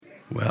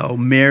Well,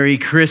 Merry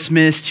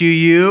Christmas to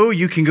you.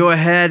 You can go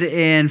ahead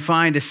and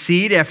find a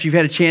seat after you've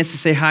had a chance to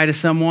say hi to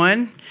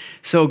someone.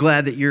 So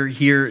glad that you're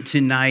here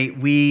tonight.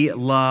 We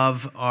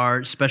love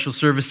our special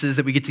services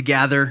that we get to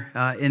gather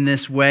in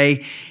this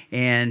way,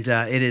 and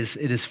it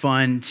is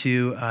fun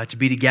to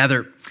be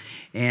together.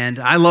 And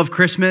I love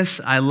Christmas.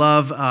 I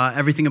love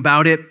everything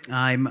about it.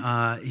 I'm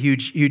a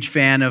huge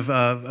fan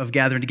of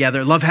gathering together.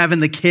 I love having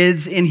the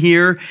kids in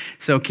here.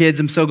 So kids,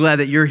 I'm so glad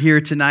that you're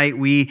here tonight.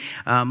 We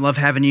love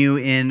having you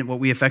in what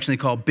we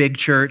affectionately call Big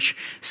Church.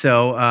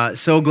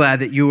 So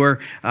glad that you are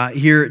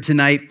here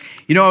tonight.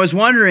 You know, I was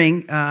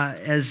wondering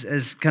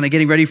as kind of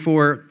getting ready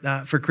for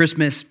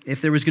Christmas,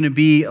 if there was going to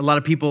be a lot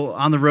of people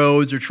on the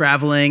roads or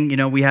traveling. You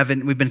know, we've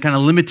been kind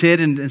of limited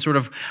in sort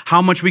of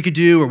how much we could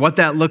do or what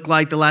that looked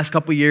like the last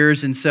couple of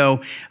years. And so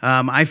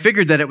I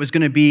figured that it was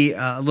going to be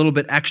a little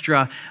bit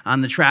extra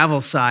on the travel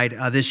side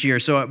this year.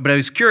 But I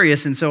was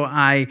curious, and so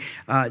I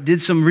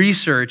did some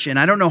research, and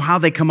I don't know how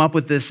they come up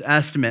with this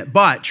estimate,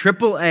 but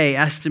AAA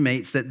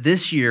estimates that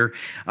this year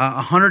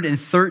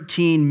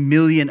 113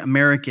 million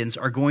Americans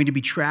are going to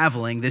be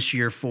traveling this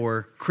year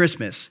for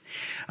Christmas.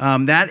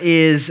 And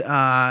that's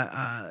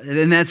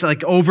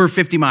like over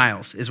 50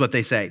 miles is what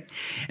they say.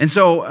 And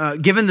so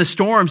given the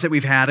storms that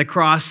we've had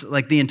across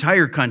like the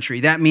entire country,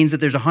 that means that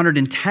there's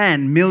 110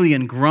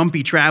 million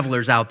grumpy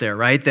travelers out there,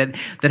 right? That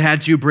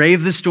had to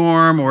brave the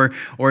storm or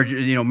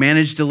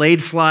manage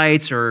delayed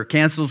flights or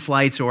canceled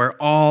flights or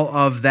all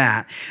of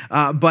that.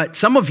 But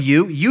some of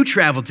you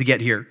traveled to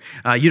get here.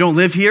 You don't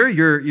live here.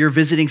 You're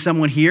visiting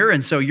someone here,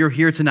 and so you're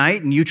here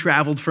tonight, and you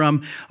traveled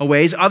from a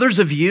ways. Others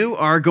of you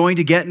are going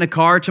to get in a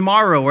car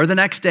tomorrow or the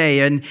next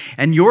day,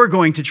 and you're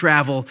going to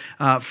travel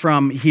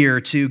from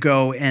here to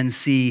go and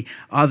see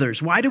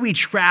others. Why do we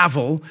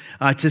travel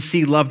to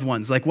see loved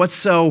ones? Like, what's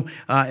so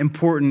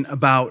important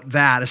about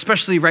that,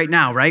 especially right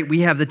now, right?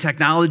 We have the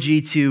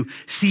technology to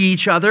see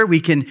each other.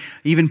 We can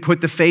even put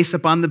the face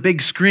up on the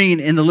big screen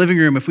in the living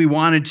room if we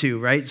wanted to,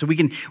 right? So we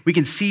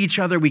can see each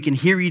other, we can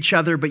hear each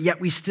other, but yet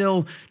we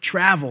still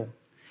travel.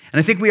 And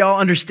I think we all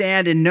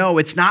understand and know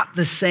it's not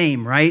the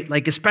same, right?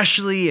 Like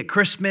especially at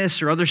Christmas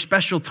or other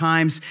special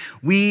times,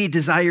 we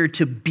desire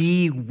to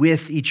be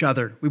with each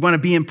other. We want to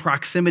be in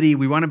proximity.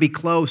 We want to be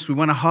close. We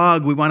want to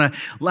hug. We want to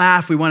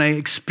laugh. We want to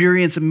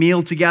experience a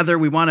meal together.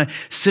 We want to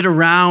sit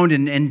around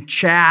and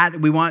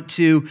chat. We want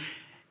to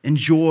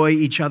enjoy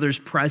each other's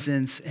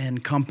presence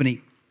and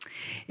company.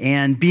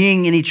 And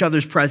being in each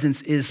other's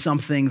presence is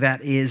something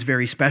that is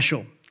very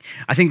special.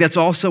 I think that's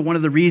also one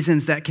of the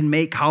reasons that can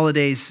make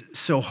holidays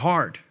so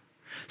hard.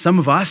 Some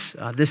of us,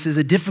 this is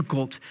a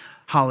difficult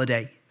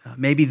holiday.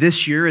 Maybe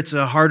this year it's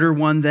a harder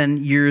one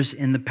than years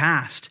in the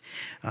past.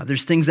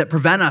 There's things that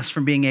prevent us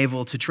from being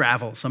able to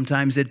travel.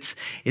 Sometimes it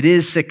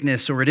is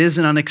sickness or it is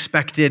an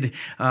unexpected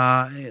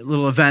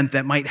little event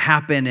that might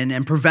happen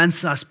and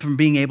prevents us from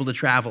being able to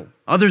travel.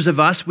 Others of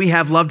us, we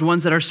have loved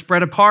ones that are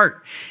spread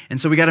apart. And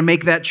so we got to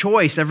make that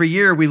choice. Every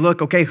year we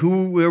look, okay,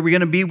 who are we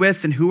going to be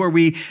with and who are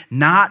we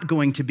not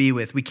going to be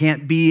with? We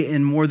can't be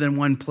in more than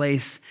one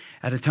place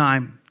at a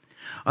time.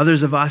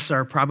 Others of us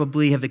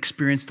probably have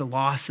experienced a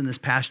loss in this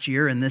past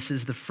year, and this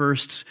is the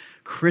first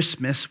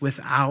Christmas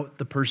without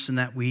the person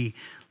that we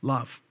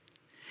love.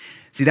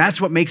 See, that's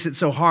what makes it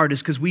so hard,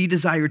 is because we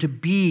desire to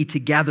be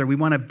together. We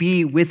want to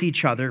be with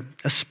each other,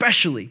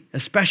 especially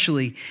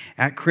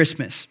at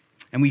Christmas.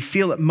 And we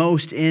feel it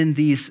most in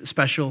these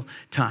special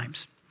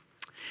times.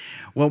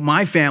 Well,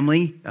 my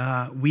family,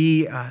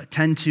 we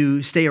tend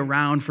to stay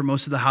around for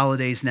most of the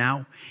holidays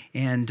now.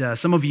 And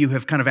some of you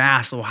have kind of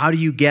asked, well, how do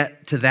you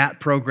get to that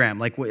program?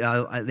 Like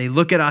they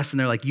look at us and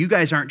they're like, you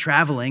guys aren't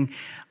traveling.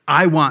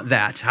 I want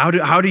that. How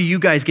do you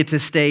guys get to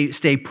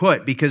stay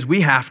put? Because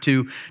we have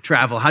to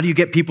travel. How do you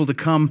get people to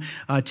come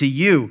to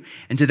you?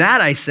 And to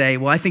that I say,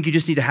 well, I think you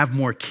just need to have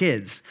more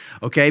kids,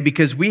 okay?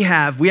 Because we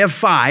have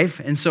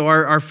 5, and so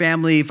our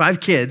family, 5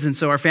 kids, and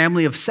so our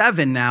family of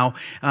 7 now,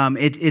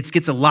 it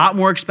gets a lot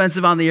more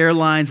expensive on the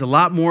airlines, a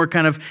lot more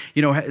kind of,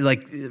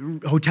 like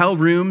hotel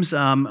rooms.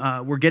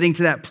 We're getting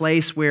to that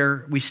place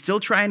where we still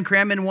try and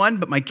cram in one,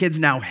 but my kids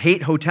now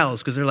hate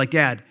hotels because they're like,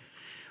 Dad,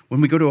 when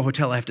we go to a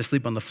hotel, I have to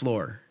sleep on the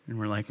floor. And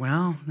we're like,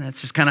 well,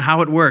 that's just kind of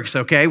how it works,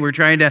 okay? We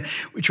try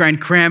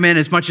and cram in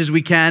as much as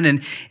we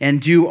can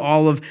and do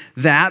all of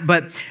that.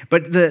 But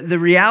the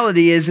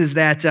reality is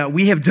that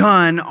we have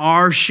done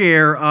our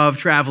share of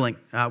traveling.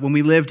 When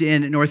we lived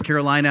in North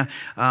Carolina,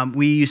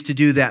 we used to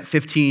do that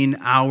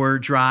 15-hour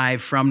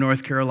drive from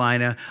North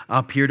Carolina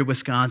up here to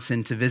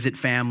Wisconsin to visit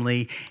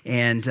family.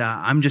 And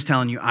I'm just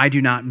telling you, I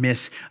do not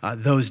miss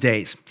those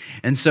days.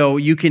 And so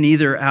you can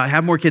either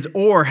have more kids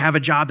or have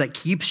a job that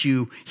keeps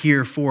you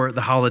here for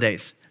the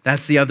holidays.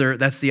 That's the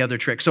other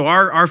trick. So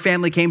our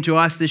family came to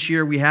us this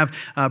year. We have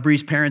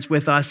Bree's parents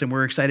with us, and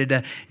we're excited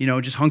to,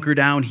 just hunker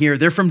down here.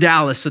 They're from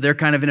Dallas, so they're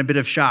kind of in a bit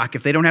of shock.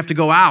 If they don't have to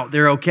go out,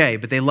 they're okay.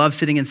 But they love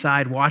sitting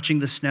inside, watching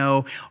the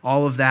snow,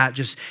 all of that,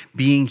 just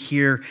being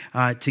here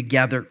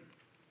together.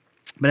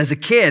 But as a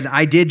kid,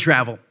 I did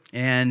travel.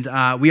 And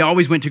we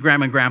always went to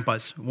Grandma and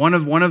Grandpa's. One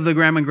of the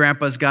Grandma and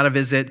Grandpas got a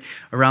visit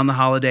around the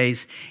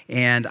holidays,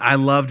 and I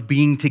loved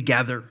being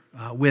together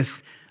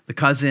with the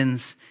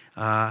cousins.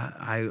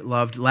 I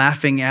loved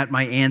laughing at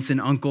my aunts and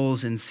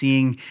uncles and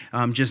seeing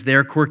just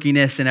their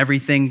quirkiness and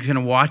everything, kind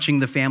of watching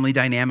the family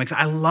dynamics.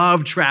 I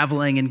loved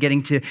traveling and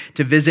getting to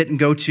visit and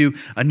go to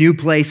a new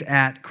place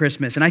at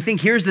Christmas. And I think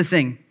here's the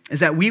thing, is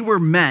that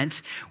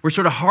we're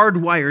sort of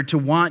hardwired to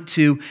want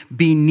to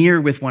be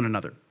near with one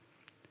another.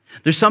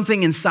 There's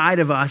something inside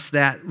of us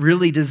that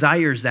really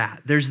desires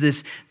that. There's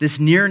this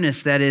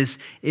nearness that is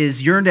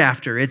yearned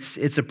after.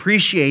 It's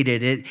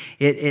appreciated.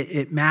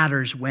 It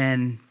matters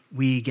when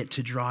we get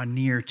to draw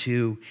near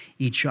to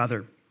each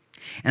other.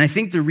 And I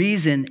think the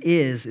reason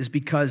is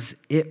because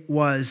it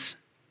was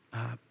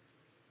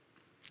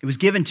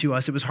given to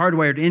us, it was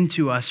hardwired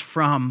into us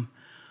from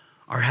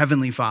our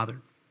Heavenly Father.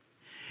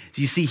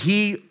 So you see,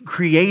 He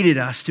created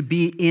us to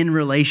be in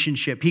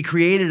relationship. He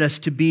created us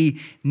to be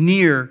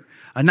near,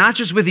 not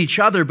just with each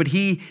other, but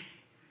He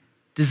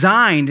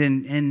designed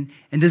and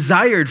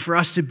desired for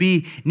us to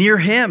be near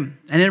Him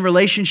and in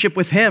relationship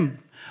with Him.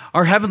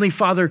 Our Heavenly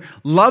Father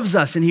loves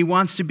us and He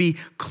wants to be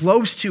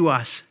close to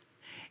us.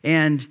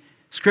 And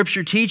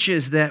Scripture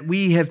teaches that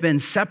we have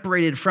been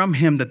separated from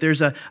Him, that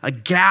there's a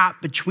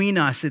gap between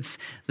us. It's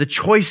the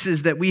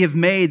choices that we have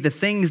made, the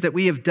things that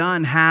we have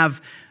done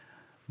have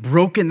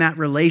broken that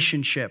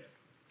relationship.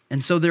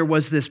 And so there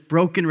was this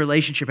broken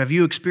relationship. Have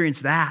you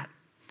experienced that?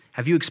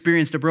 Have you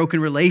experienced a broken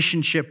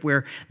relationship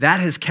where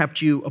that has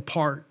kept you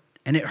apart?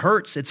 And it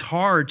hurts. It's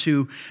hard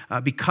to,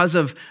 because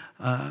of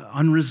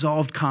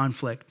unresolved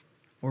conflict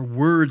or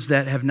words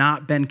that have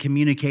not been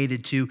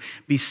communicated, to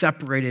be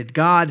separated.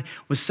 God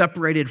was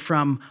separated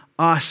from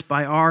us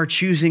by our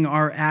choosing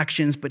our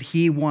actions, but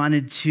He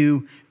wanted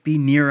to be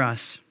near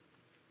us.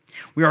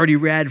 We already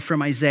read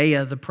from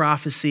Isaiah the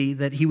prophecy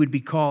that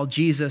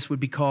Jesus would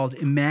be called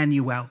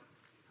Emmanuel,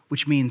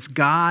 which means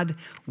God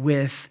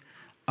with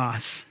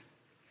us.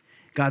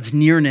 God's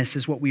nearness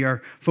is what we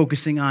are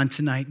focusing on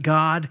tonight.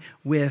 God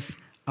with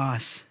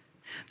us.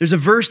 There's a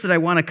verse that I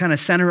want to kind of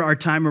center our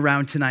time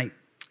around tonight,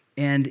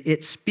 and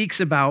it speaks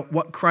about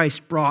what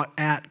Christ brought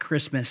at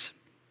Christmas.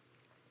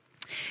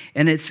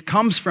 And it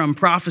comes from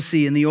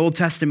prophecy in the Old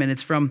Testament.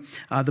 It's from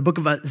the book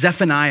of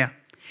Zephaniah.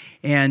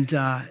 And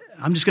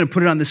I'm just going to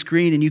put it on the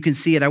screen and you can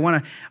see it. I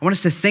want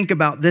us to think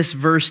about this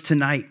verse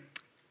tonight.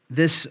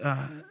 This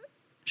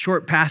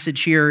short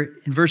passage here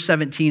in verse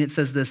 17, it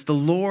says this: "The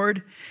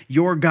Lord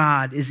your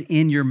God is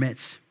in your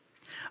midst,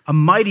 a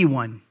mighty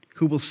one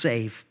who will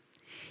save.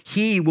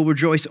 He will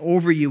rejoice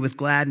over you with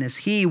gladness.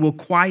 He will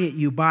quiet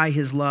you by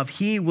His love.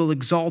 He will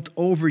exalt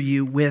over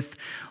you with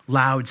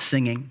loud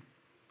singing."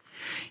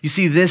 You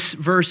see, this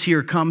verse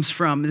here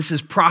this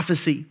is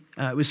prophecy.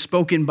 It was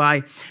spoken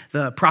by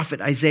the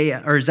prophet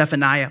Isaiah or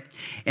Zephaniah,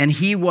 and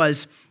he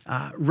was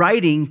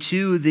writing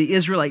to the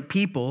Israelite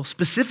people.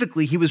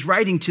 Specifically, he was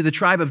writing to the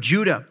tribe of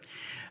Judah.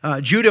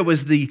 Judah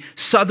was the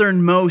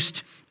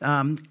southernmost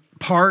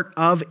part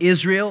of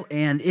Israel,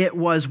 and it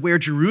was where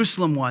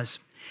Jerusalem was.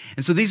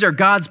 And so these are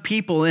God's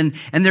people, and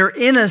they're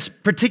in a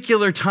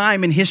particular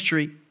time in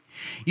history.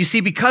 You see,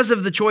 because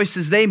of the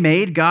choices they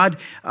made, God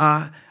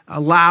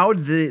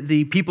allowed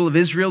the people of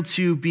Israel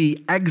to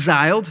be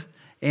exiled.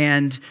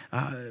 And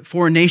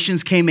foreign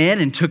nations came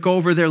in and took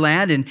over their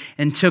land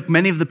and took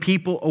many of the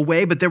people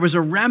away. But there was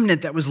a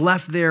remnant that was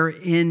left there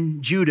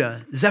in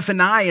Judah.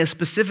 Zephaniah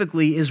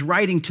specifically is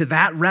writing to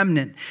that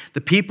remnant,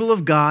 the people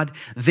of God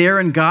there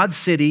in God's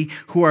city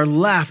who are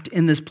left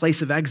in this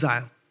place of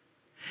exile.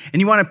 And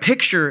you want to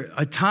picture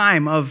a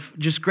time of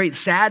just great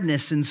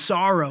sadness and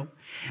sorrow.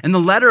 And the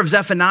letter of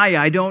Zephaniah,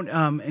 I don't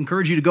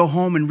encourage you to go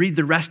home and read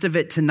the rest of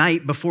it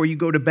tonight before you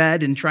go to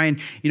bed and try and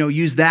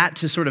use that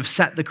to sort of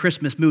set the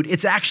Christmas mood.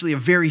 It's actually a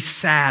very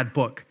sad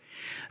book.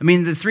 I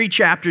mean, the 3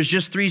 chapters,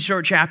 just 3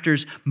 short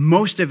chapters,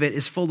 most of it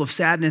is full of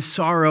sadness,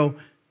 sorrow,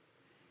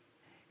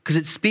 because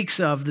it speaks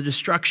of the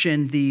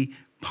destruction, the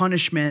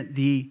punishment,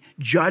 the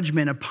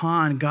judgment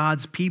upon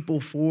God's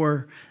people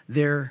for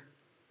their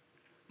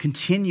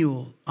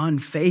continual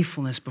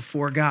unfaithfulness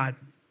before God.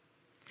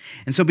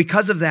 And so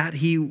because of that,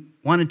 He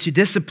wanted to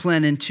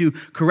discipline and to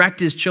correct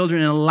His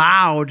children and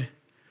allowed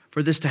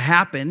for this to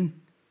happen,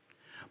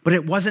 but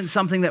it wasn't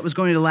something that was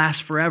going to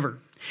last forever.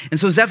 And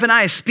so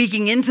Zephaniah,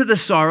 speaking into the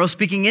sorrow,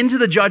 speaking into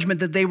the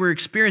judgment that they were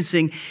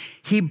experiencing,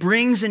 he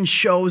brings and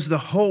shows the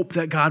hope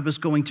that God was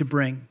going to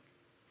bring.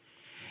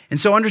 And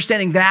so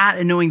understanding that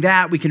and knowing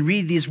that, we can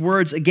read these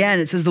words again.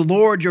 It says, "The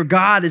Lord your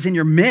God is in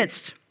your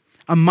midst,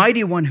 a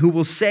mighty one who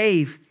will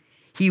save.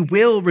 He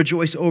will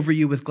rejoice over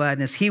you with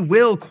gladness. He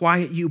will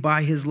quiet you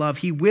by His love.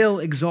 He will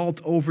exalt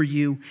over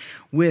you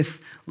with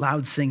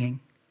loud singing."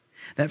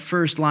 That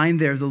first line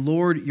there, "The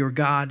Lord your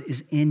God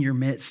is in your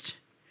midst,"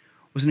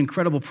 was an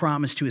incredible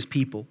promise to His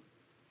people.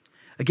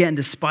 Again,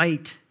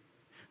 despite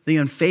the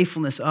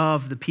unfaithfulness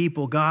of the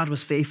people, God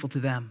was faithful to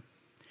them.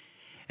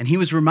 And He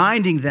was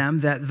reminding them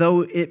that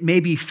though it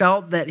maybe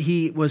felt that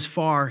He was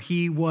far,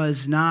 He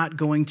was not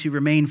going to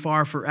remain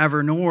far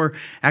forever, nor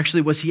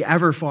actually was He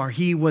ever far.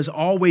 He was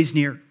always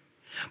near.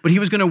 but he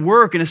was going to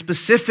work in a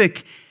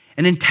specific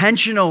and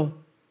intentional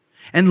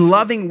and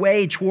loving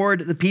way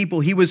toward the people.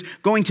 He was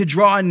going to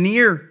draw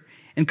near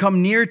and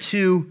come near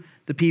to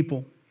the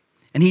people.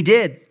 And he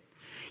did.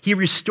 He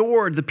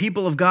restored the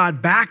people of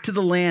God back to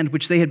the land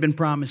which they had been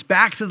promised,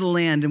 back to the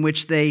land in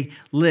which they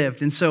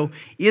lived. And so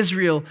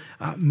Israel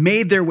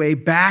made their way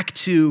back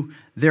to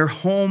their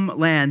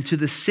homeland, to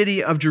the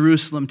city of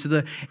Jerusalem, to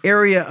the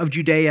area of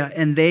Judea,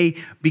 and they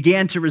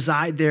began to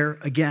reside there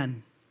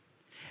again.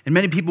 And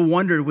many people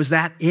wondered, was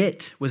that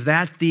it? Was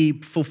that the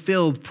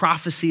fulfilled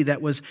prophecy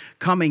that was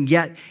coming?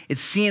 Yet it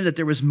seemed that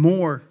there was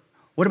more.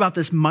 What about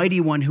this mighty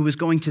one who was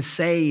going to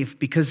save?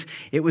 Because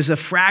it was a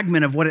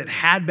fragment of what it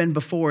had been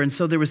before. And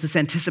so there was this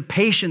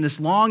anticipation, this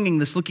longing,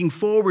 this looking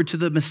forward to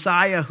the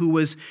Messiah who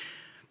was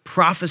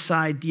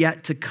prophesied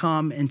yet to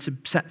come and to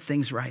set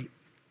things right.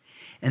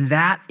 And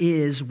that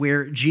is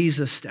where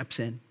Jesus steps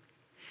in.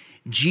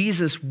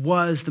 Jesus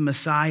was the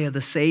Messiah, the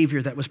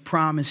Savior that was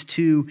promised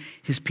to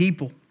his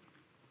people.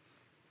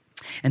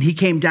 And he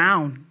came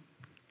down.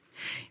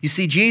 You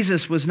see,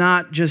 Jesus was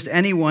not just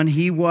anyone.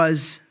 He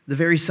was the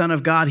very Son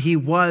of God. He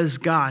was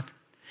God.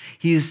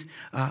 He's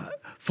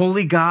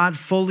fully God,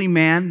 fully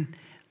man,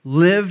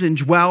 lived and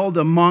dwelled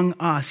among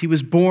us. He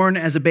was born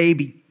as a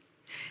baby.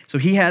 So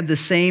he had the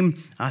same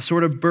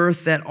sort of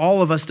birth that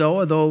all of us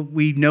know, although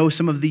we know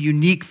some of the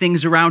unique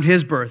things around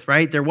his birth,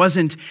 right? There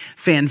wasn't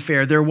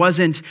fanfare. There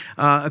wasn't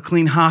a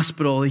clean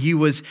hospital. He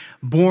was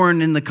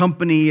born in the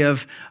company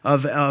of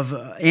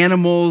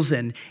animals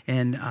and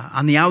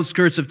on the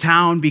outskirts of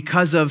town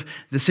because of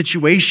the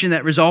situation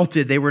that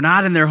resulted. They were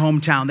not in their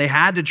hometown. They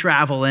had to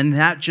travel, and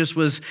that just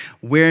was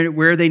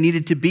where they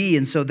needed to be.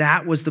 And so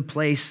that was the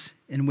place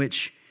in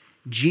which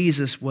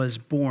Jesus was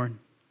born.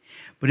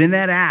 But in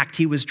that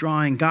act,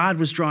 God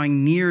was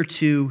drawing near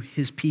to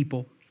his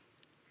people.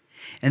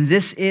 And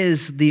this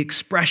is the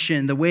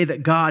expression, the way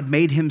that God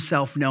made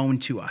himself known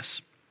to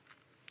us.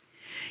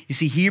 You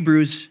see,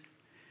 Hebrews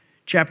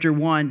chapter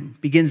 1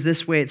 begins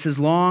this way. It says,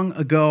 long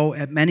ago,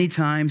 at many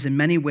times, in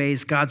many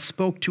ways, God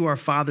spoke to our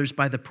fathers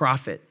by the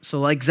prophet. So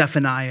like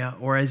Zephaniah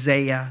or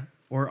Isaiah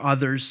or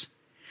others.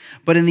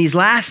 But in these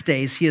last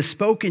days, he has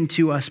spoken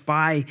to us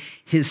by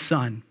his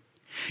Son.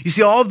 You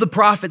see, all of the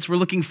prophets were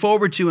looking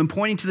forward to and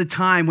pointing to the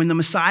time when the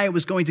Messiah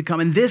was going to come.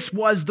 And this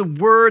was the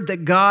word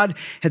that God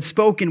had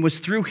spoken, was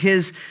through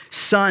his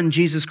Son,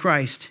 Jesus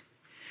Christ.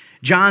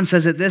 John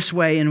says it this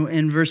way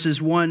in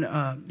verses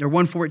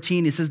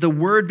 114. It says, the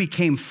word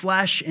became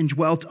flesh and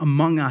dwelt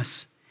among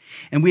us.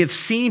 And we have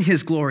seen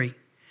his glory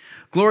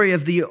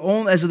as the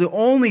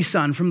only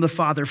Son from the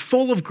Father,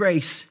 full of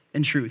grace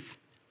and truth.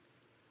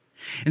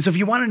 And so if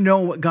you want to know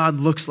what God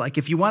looks like,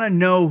 if you want to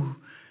know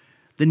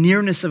the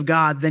nearness of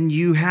God, then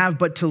you have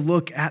but to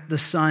look at the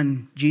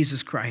Son,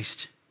 Jesus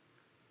Christ.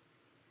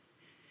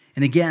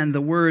 And again,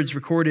 the words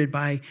recorded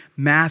by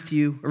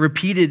Matthew, or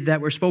repeated that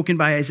were spoken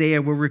by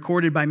Isaiah, were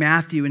recorded by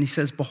Matthew. And he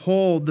says,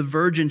 behold, the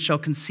virgin shall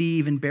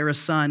conceive and bear a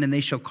son, and they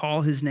shall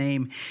call his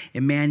name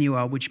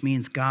Emmanuel, which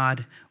means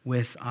God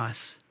with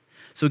us.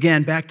 So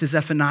again, back to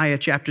Zephaniah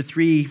chapter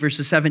 3,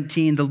 verses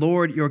 17, the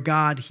Lord your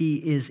God, he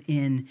is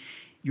in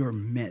your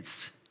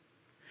midst.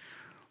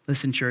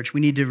 Listen, church,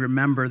 we need to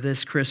remember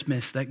this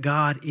Christmas that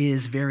God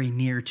is very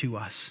near to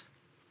us.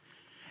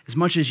 As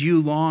much as you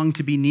long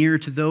to be near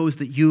to those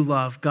that you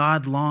love,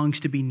 God longs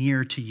to be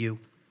near to you.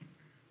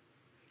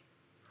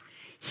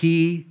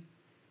 He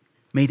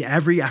made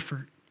every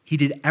effort. He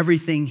did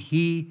everything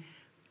he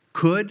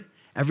could,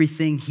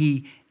 everything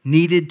he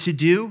needed to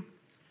do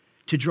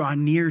to draw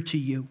near to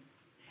you.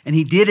 And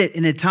he did it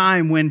in a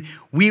time when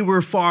we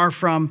were far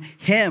from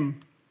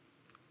him.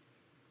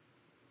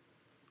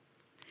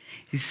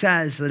 He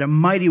says that a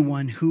mighty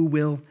one who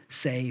will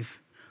save.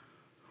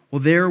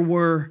 Well, there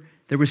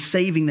was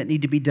saving that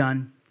needed to be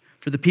done.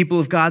 For the people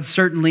of God,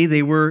 certainly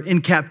they were in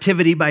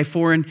captivity by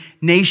foreign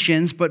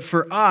nations, but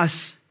for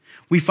us,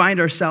 we find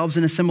ourselves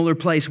in a similar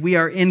place. We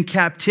are in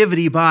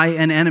captivity by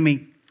an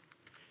enemy.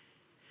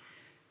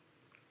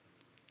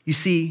 You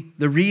see,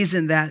 the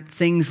reason that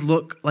things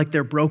look like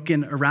they're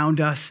broken around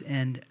us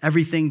and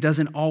everything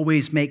doesn't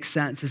always make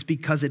sense is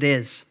because it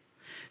is.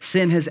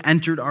 Sin has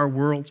entered our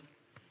world.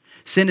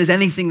 Sin is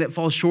anything that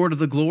falls short of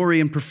the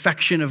glory and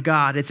perfection of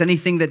God. It's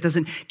anything that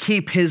doesn't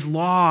keep his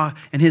law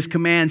and his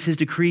commands, his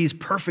decrees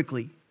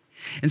perfectly.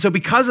 And so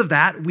because of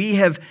that,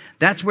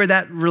 that's where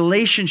that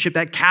relationship,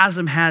 that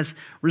chasm has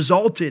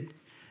resulted.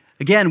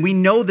 Again, we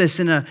know this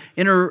in a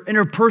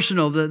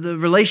interpersonal, the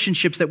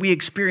relationships that we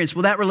experience.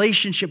 Well, that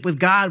relationship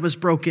with God was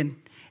broken,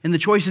 and the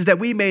choices that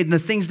we made and the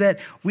things that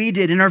we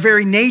did in our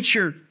very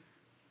nature.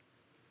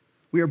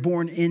 We are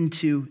born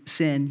into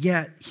sin,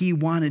 yet he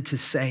wanted to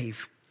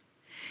save.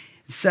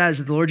 It says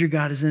that the Lord your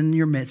God is in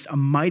your midst, a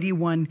mighty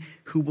one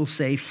who will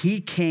save.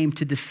 He came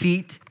to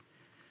defeat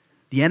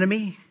the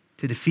enemy,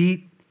 to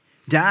defeat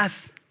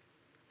death,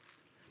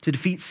 to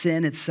defeat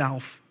sin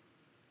itself.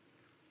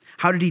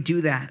 How did he do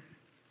that?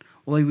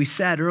 Well, we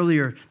said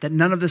earlier that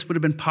none of this would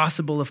have been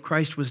possible if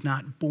Christ was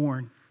not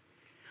born.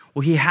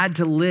 Well, he had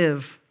to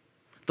live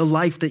the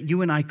life that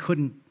you and I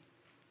couldn't.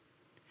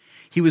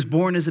 He was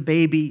born as a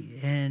baby,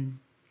 and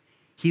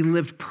he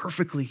lived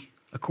perfectly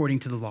according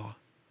to the law.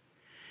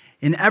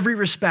 In every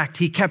respect,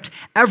 he kept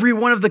every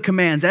one of the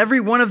commands, every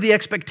one of the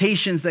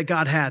expectations that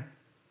God had.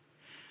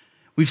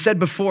 We've said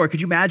before, could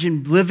you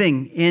imagine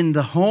living in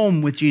the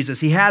home with Jesus?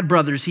 He had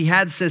brothers, he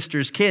had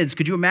sisters, kids.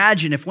 Could you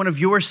imagine if one of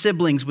your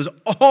siblings was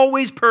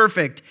always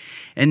perfect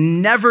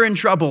and never in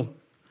trouble?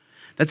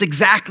 That's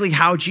exactly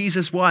how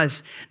Jesus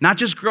was. Not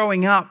just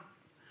growing up,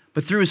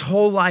 but through his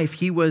whole life,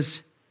 he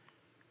was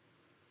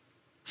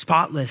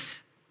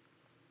spotless,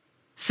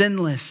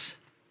 sinless,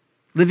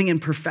 living in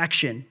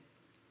perfection.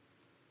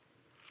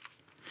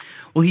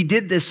 Well, he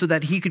did this so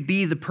that he could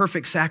be the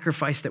perfect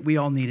sacrifice that we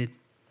all needed.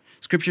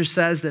 Scripture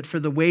says that for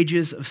the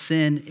wages of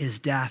sin is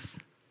death.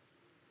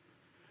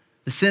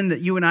 The sin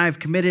that you and I have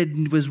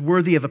committed was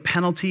worthy of a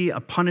penalty,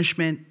 a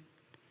punishment.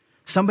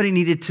 Somebody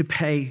needed to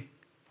pay.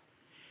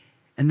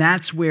 And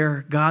that's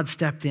where God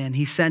stepped in.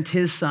 He sent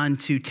his son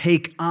to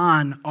take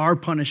on our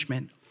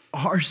punishment,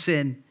 our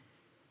sin.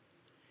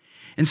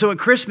 And so at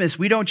Christmas,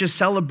 we don't just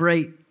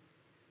celebrate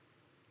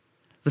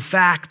the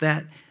fact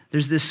that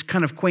there's this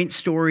kind of quaint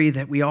story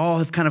that we all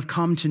have kind of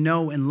come to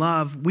know and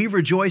love. We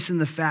rejoice in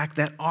the fact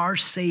that our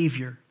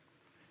Savior,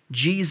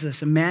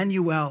 Jesus,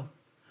 Emmanuel,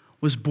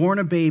 was born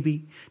a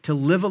baby to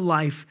live a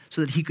life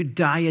so that he could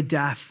die a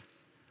death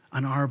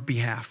on our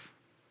behalf.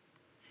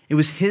 It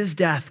was his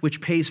death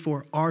which pays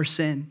for our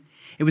sin.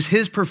 It was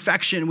his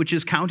perfection which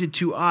is counted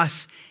to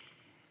us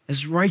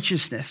as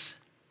righteousness.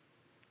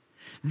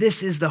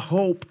 This is the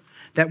hope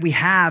that we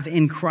have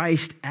in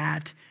Christ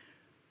at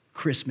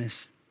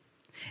Christmas.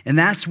 And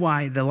that's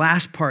why the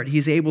last part,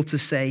 he's able to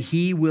say,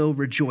 he will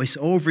rejoice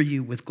over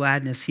you with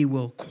gladness. He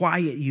will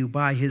quiet you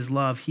by his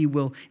love. He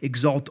will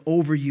exalt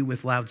over you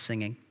with loud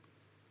singing.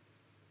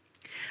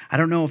 I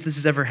don't know if this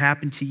has ever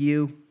happened to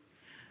you.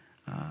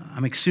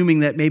 I'm assuming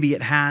that maybe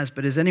it has,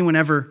 but has anyone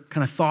ever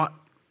kind of thought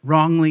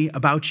wrongly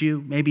about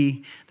you?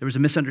 Maybe there was a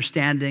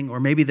misunderstanding, or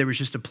maybe there was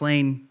just a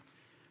plain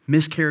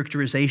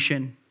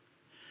mischaracterization.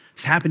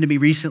 It's happened to me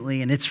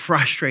recently, and it's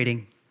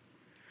frustrating.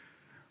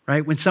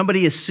 Right? When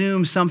somebody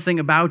assumes something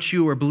about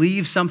you or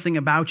believes something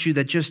about you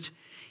that just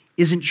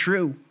isn't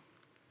true.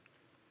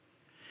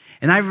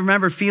 And I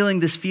remember feeling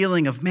this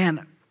feeling of,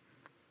 man,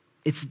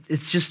 it's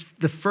just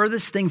the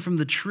furthest thing from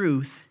the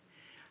truth.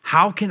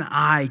 How can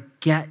I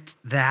get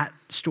that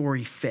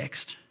story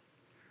fixed?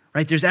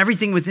 Right? There's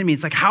everything within me.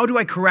 It's like, how do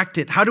I correct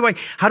it? How do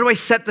I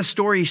set the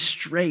story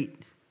straight?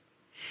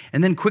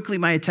 And then quickly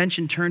my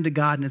attention turned to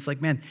God, and it's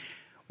like, man,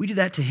 we do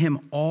that to him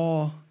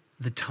all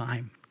the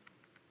time.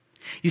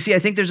 You see, I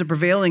think there's a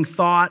prevailing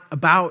thought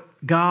about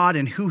God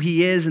and who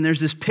he is, and there's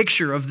this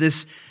picture of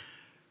this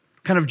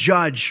kind of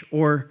judge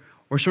or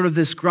sort of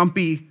this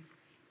grumpy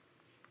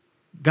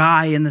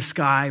guy in the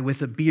sky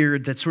with a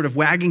beard that's sort of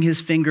wagging his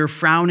finger,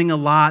 frowning a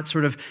lot,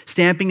 sort of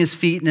stamping his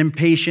feet in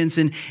impatience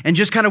and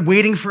just kind of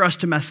waiting for us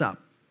to mess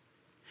up.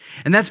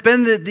 And that's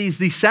been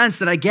the sense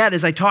that I get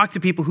as I talk to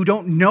people who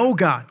don't know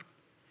God.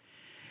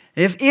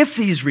 If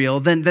he's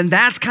real, then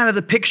that's kind of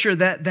the picture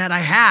that I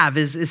have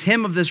is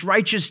him of this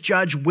righteous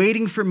judge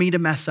waiting for me to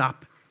mess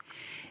up.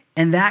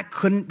 And that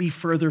couldn't be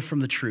further from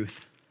the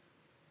truth.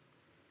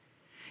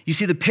 You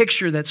see, the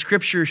picture that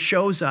Scripture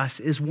shows us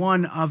is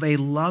one of a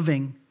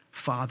loving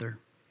father.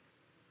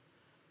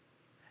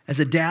 As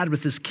a dad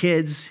with his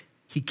kids,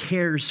 he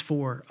cares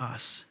for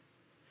us.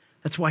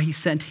 That's why he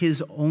sent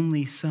his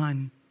only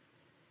son,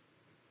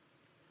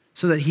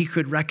 so that he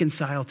could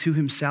reconcile to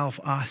himself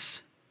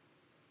us.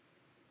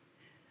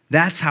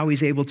 That's how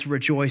he's able to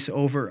rejoice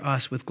over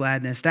us with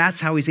gladness.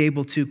 That's how he's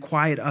able to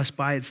quiet us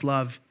by its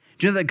love.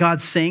 Do you know that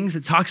God sings?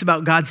 It talks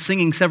about God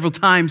singing several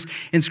times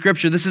in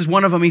Scripture. This is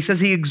one of them. He says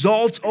he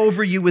exalts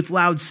over you with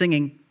loud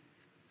singing.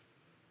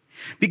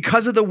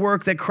 Because of the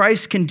work that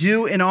Christ can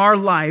do in our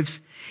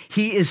lives,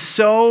 he is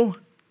so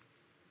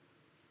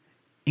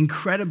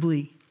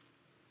incredibly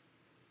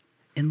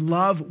in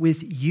love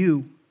with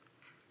you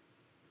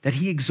that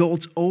he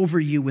exalts over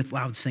you with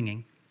loud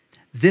singing.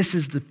 This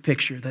is the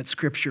picture that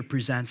Scripture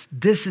presents.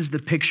 This is the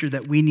picture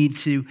that we need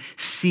to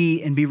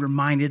see and be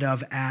reminded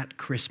of at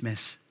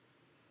Christmas.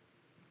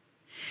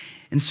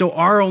 And so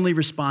our only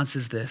response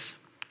is this.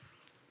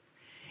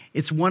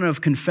 It's one of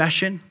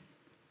confession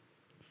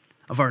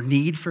of our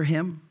need for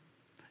him,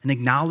 an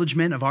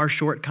acknowledgement of our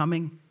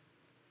shortcoming.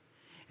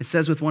 It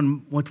says with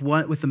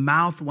the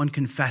mouth one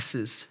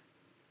confesses,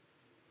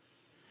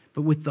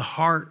 but with the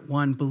heart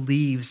one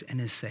believes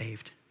and is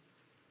saved.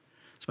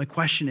 So my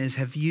question is,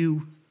 have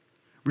you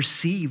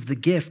received the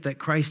gift that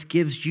Christ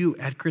gives you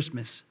at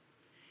Christmas?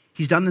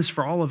 He's done this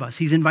for all of us.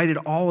 He's invited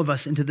all of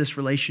us into this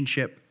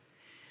relationship.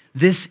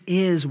 This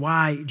is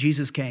why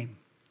Jesus came.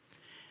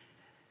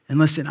 And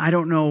listen, I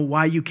don't know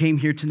why you came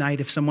here tonight.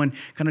 If someone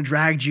kind of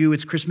dragged you,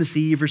 it's Christmas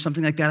Eve or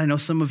something like that. I know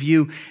some of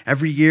you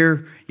every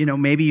year,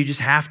 maybe you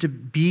just have to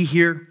be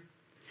here.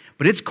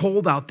 But it's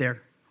cold out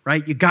there,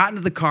 right? You got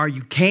into the car,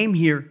 you came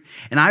here,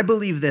 and I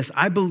believe this.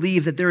 I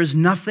believe that there is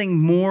nothing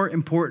more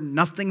important,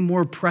 nothing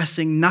more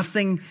pressing,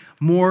 nothing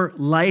more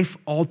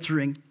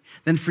life-altering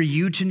than for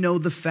you to know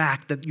the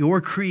fact that your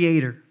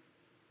Creator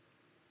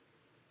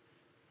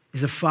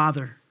is a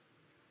father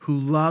who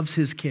loves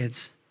his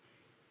kids.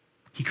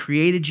 He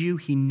created you,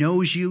 he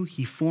knows you,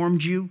 he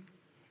formed you,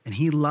 and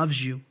he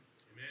loves you.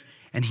 Amen.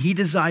 And he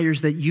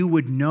desires that you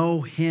would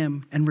know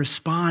him and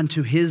respond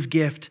to his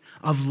gift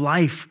of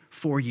life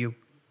for you.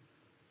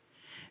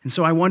 And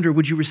so I wonder,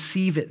 would you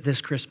receive it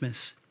this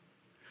Christmas?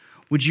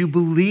 Would you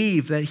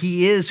believe that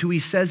he is who he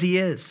says he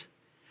is?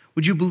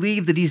 Would you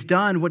believe that he's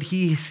done what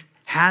he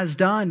has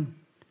done?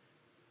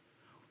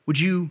 Would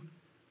you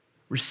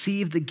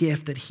receive the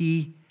gift that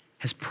he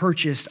has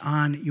purchased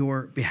on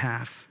your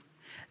behalf?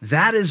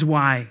 That is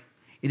why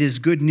it is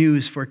good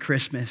news for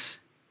Christmas.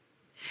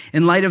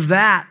 In light of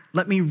that,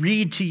 let me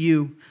read to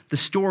you the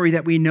story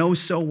that we know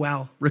so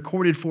well,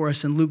 recorded for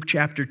us in Luke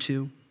chapter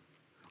 2.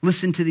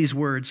 Listen to these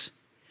words,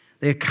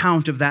 the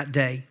account of that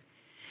day.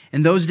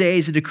 In those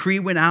days, a decree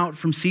went out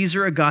from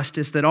Caesar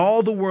Augustus that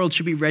all the world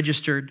should be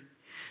registered.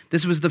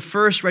 This was the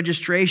first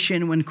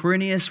registration when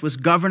Quirinius was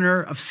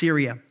governor of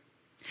Syria.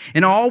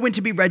 And all went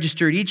to be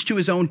registered, each to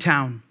his own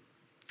town.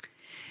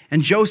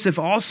 And Joseph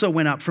also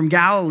went up from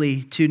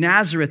Galilee to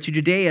Nazareth, to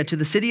Judea, to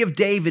the city of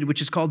David,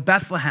 which is called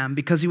Bethlehem,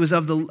 because he was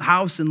of the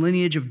house and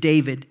lineage of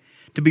David,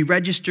 to be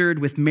registered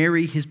with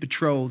Mary, his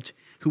betrothed,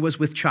 who was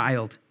with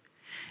child.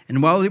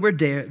 And while they were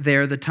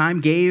there, the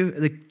time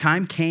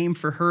came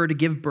for her to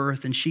give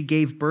birth, and she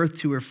gave birth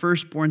to her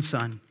firstborn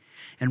son,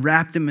 and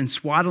wrapped him in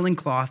swaddling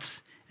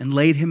cloths, and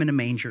laid him in a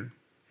manger,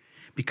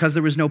 because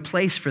there was no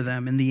place for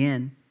them in the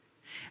inn.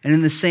 And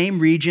in the same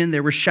region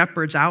there were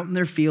shepherds out in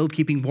their field,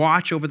 keeping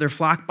watch over their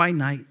flock by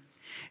night.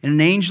 And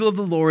an angel of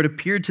the Lord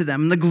appeared to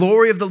them, and the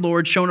glory of the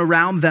Lord shone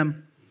around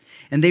them,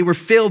 and they were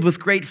filled with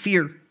great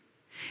fear.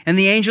 And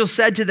the angel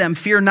said to them,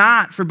 "Fear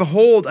not, for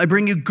behold, I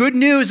bring you good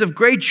news of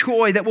great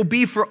joy that will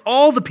be for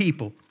all the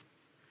people.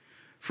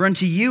 For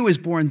unto you is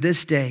born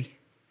this day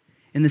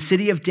in the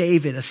city of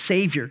David a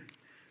Savior,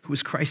 who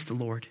is Christ the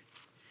Lord.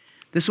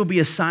 This will be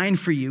a sign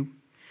for you,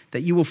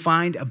 that you will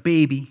find a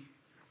baby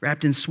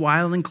wrapped in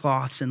swaddling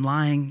cloths and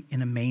lying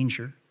in a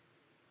manger."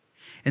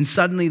 And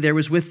suddenly there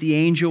was with the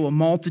angel a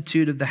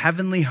multitude of the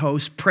heavenly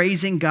host,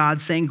 praising God,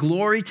 saying,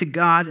 "Glory to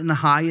God in the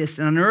highest,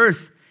 and on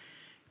earth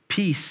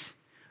peace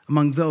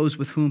among those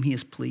with whom he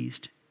is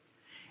pleased."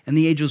 And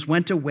the angels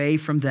went away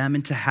from them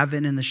into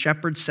heaven, and the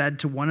shepherds said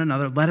to one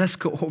another, "Let us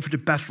go over to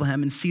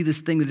Bethlehem and see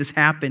this thing that has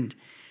happened,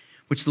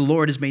 which the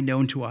Lord has made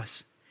known to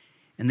us."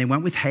 And they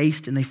went with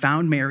haste, and they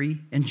found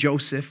Mary and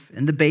Joseph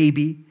and the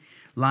baby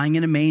lying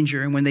in a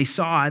manger. And when they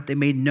saw it, they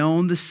made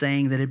known the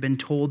saying that had been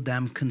told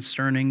them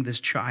concerning this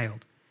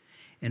child.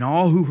 And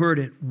all who heard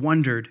it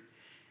wondered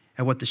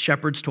at what the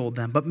shepherds told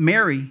them. But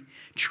Mary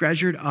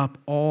treasured up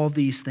all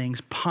these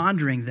things,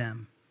 pondering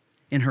them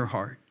in her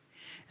heart.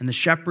 And the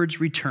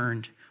shepherds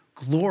returned,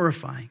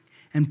 glorifying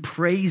and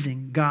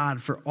praising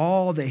God for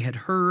all they had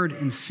heard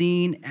and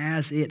seen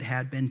as it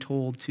had been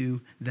told to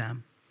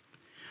them.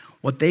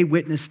 What they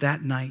witnessed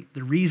that night,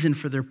 the reason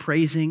for their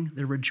praising,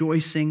 their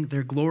rejoicing,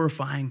 their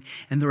glorifying,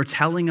 and their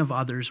telling of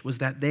others was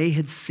that they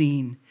had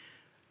seen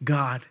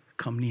God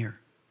come near.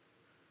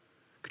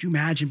 Could you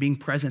imagine being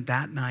present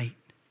that night,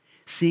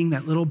 seeing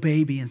that little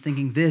baby and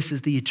thinking, this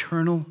is the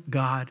eternal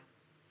God?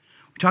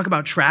 We talk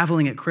about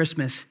traveling at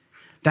Christmas.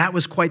 That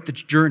was quite the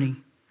journey,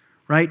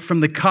 right?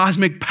 From the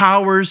cosmic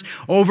powers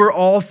over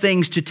all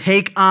things to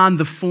take on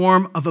the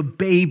form of a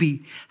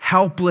baby,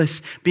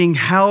 helpless, being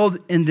held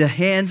in the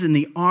hands and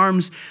the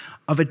arms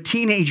of a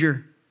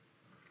teenager.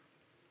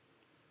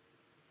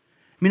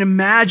 I mean,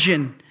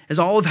 imagine as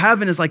all of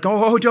heaven is like,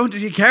 oh, don't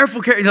be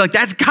careful. You're like,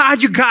 that's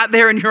God you got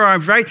there in your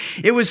arms, right?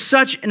 It was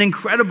such an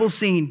incredible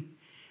scene.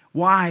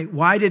 Why?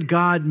 Why did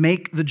God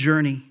make the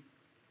journey?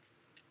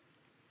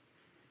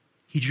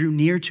 He drew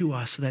near to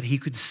us so that he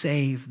could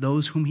save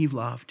those whom he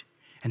loved,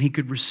 and he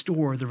could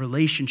restore the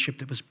relationship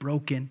that was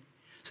broken,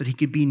 so that he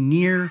could be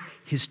near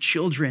his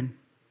children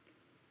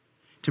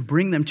to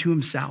bring them to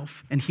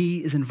himself. And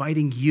he is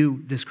inviting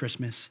you this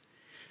Christmas.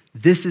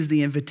 This is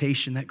the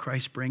invitation that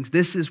Christ brings.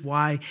 This is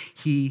why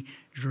he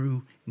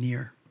drew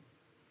near.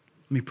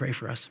 Let me pray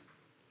for us.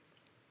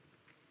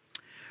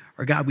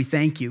 Our God, we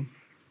thank you.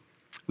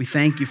 We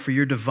thank you for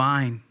your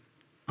divine,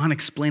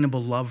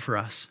 unexplainable love for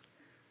us.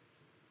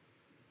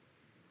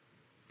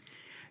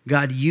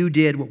 God, you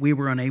did what we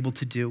were unable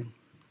to do.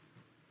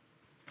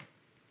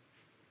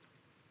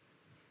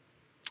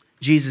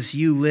 Jesus,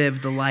 you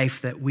lived the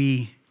life that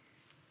we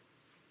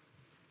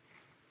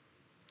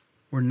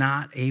were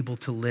not able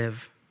to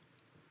live.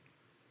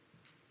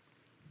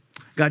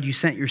 God, you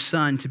sent your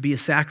son to be a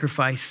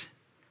sacrifice,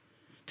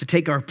 to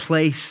take our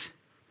place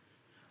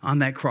on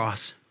that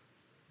cross.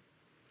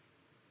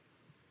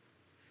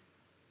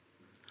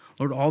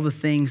 Lord, all the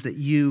things that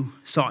you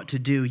sought to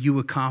do, you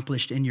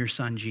accomplished in your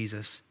son,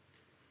 Jesus.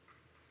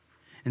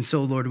 And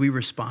so, Lord, we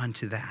respond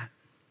to that.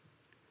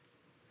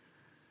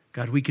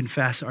 God, we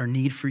confess our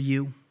need for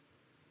you.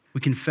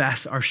 We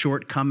confess our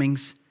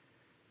shortcomings.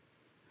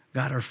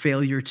 God, our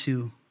failure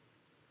to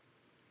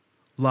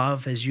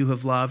love as you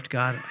have loved.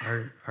 God,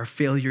 our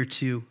failure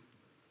to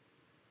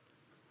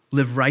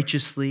live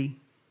righteously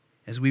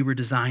as we were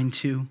designed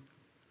to.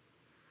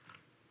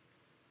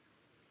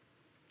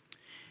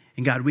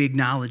 And God, we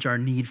acknowledge our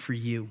need for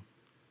you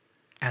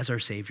as our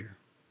Savior.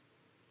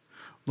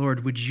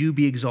 Lord, would you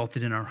be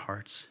exalted in our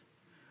hearts?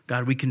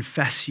 God, we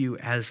confess you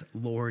as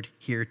Lord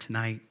here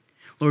tonight.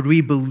 Lord,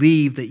 we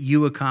believe that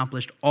you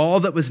accomplished all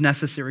that was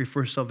necessary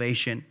for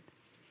salvation.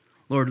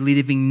 Lord,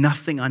 leaving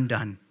nothing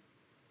undone.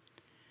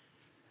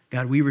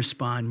 God, we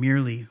respond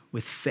merely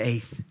with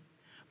faith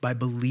by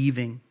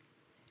believing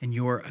in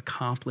your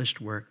accomplished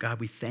work. God,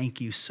 we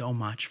thank you so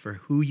much for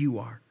who you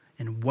are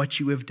and what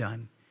you have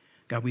done.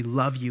 God, we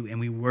love you and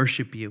we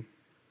worship you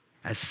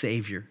as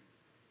Savior.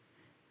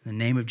 In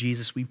the name of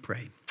Jesus we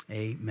pray.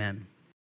 Amen.